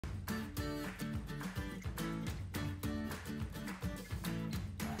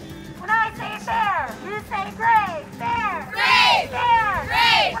When I say fair, you say grave. Fair. Grave. Fair.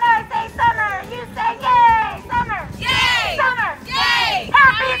 Grave. When I say summer, you say yay. Summer. Yay. Summer. Yay.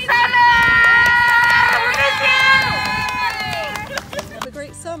 Happy summer! We miss you! Have a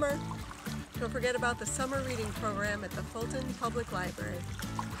great summer. Don't forget about the summer reading program at the Fulton Public Library.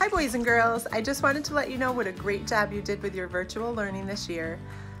 Hi boys and girls, I just wanted to let you know what a great job you did with your virtual learning this year.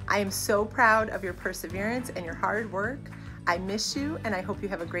 I am so proud of your perseverance and your hard work. I miss you and I hope you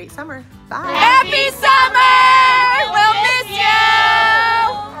have a great summer. Bye! Happy summer! We'll miss you!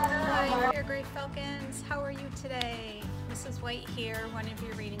 Hi, Fairgrieve Falcons. How are you today? Mrs. White here, one of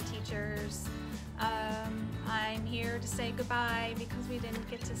your reading teachers. I'm here to say goodbye because we didn't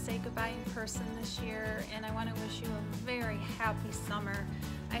get to say goodbye in person this year, and I want to wish you a very happy summer.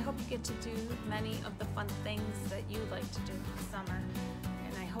 I hope you get to do many of the fun things that you like to do in the summer.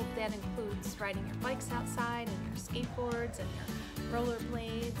 And I hope that includes riding your bikes outside and your skateboards and your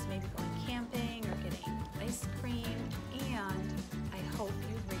rollerblades, maybe going camping or getting ice cream, and I hope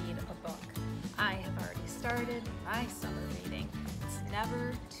you read a book. I have already started my summer reading. It's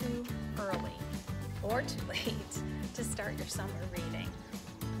never too early or too late to start your summer reading.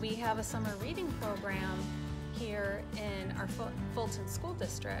 We have a summer reading program here in our Fulton School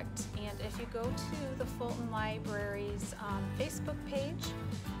District, and if you go to the Fulton Library's Facebook page,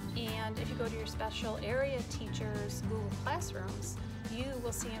 and if you go to your special area teachers' Google Classrooms, you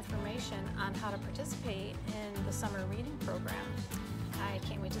will see information on how to participate in the summer reading program. I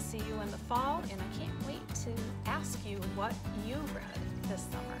can't wait to see you in the fall, and I can't wait to ask you what you read this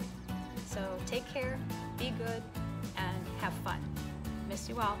summer. So take care, be good, and have fun. Miss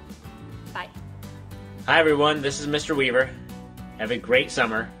you all. Bye. Hi everyone, this is Mr. Weaver. Have a great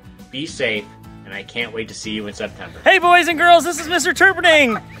summer, be safe, and I can't wait to see you in September. Hey boys and girls, this is Mr.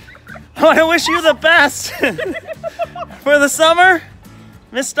 Turpinning. I want to wish you the best for the summer.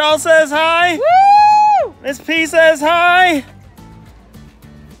 Miss Stahl says hi. Woo! Miss P says hi.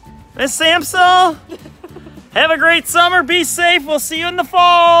 Miss Samsel, have a great summer, be safe, we'll see you in the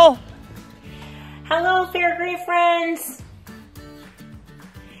fall. Hello, Fairgrieve friends.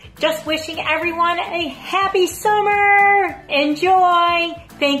 Just wishing everyone a happy summer. Enjoy.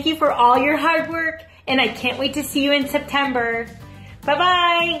 Thank you for all your hard work, and I can't wait to see you in September.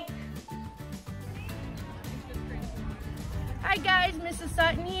 Bye-bye. Hi guys, Mrs.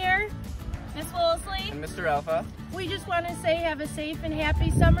 Sutton here, Miss Wolseley, and Mr. Alpha. We just want to say have a safe and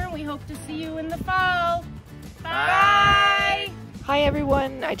happy summer. We hope to see you in the fall. Bye. Hi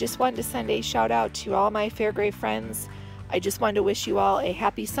everyone, I just wanted to send a shout out to all my Fairgrave friends. I just wanted to wish you all a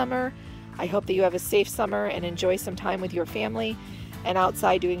happy summer. I hope that you have a safe summer and enjoy some time with your family and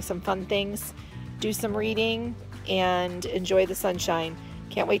outside doing some fun things. Do some reading and enjoy the sunshine.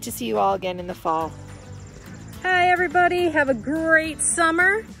 Can't wait to see you all again in the fall. Hi everybody, have a great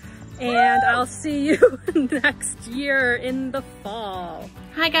summer, and I'll see you next year in the fall.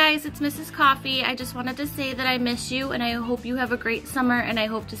 Hi guys, it's Mrs. Coffee. I just wanted to say that I miss you and I hope you have a great summer, and I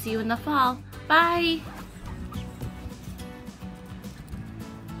hope to see you in the fall. Bye!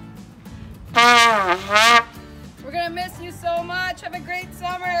 We're gonna miss you so much. Have a great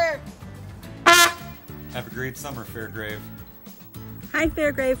summer. Have a great summer, Fairgrave. Hi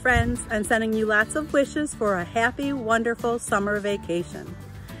Fairgrave friends, I'm sending you lots of wishes for a happy, wonderful summer vacation.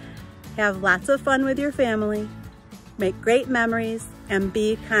 Have lots of fun with your family, make great memories, and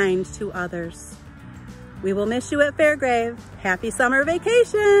be kind to others. We will miss you at Fairgrave. Happy summer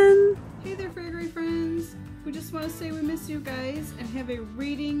vacation! Hey there, Fairgrave friends. We just want to say we miss you guys and have a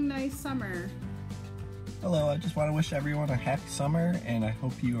reading nice summer. Hello, I just want to wish everyone a happy summer, and I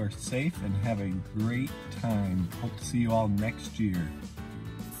hope you are safe and have a great time. Hope to see you all next year.